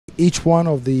each one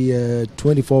of the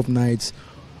 24th nights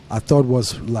I thought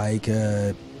was like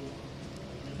that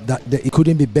it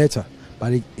couldn't be better,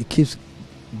 but it keeps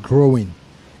growing.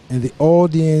 And the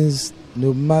audience,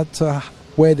 no matter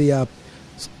where they are,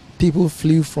 people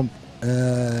flew from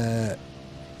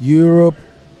Europe,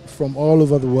 from all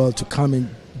over the world to come and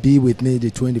be with me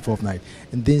the 24th night.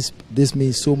 And this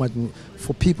means so much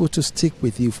for people to stick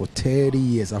with you for 30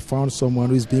 years. I found someone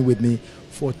who's been with me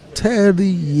for 30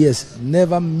 years,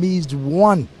 never missed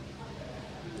one.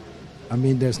 I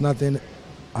mean, there's nothing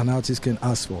an artist can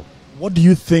ask for. What do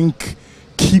you think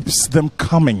keeps them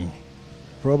coming?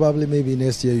 Probably maybe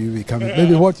next year you'll be coming.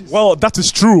 Maybe what? Well, that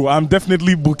is true. I'm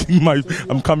definitely booking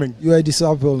I'm coming. You are a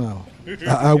disciple now.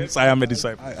 Yes, I am a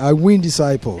disciple. I win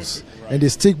disciples, and they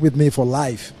stick with me for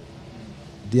life.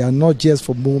 They are not just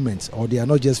for moments, or they are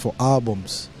not just for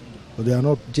albums, or they are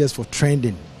not just for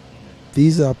trending.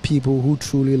 These are people who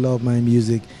truly love my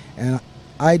music, and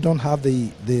I don't have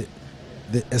the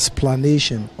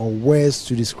explanation or words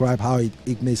to describe how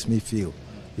it makes me feel.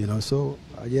 You know, so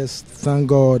I just thank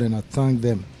God and I thank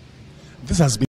them. This has been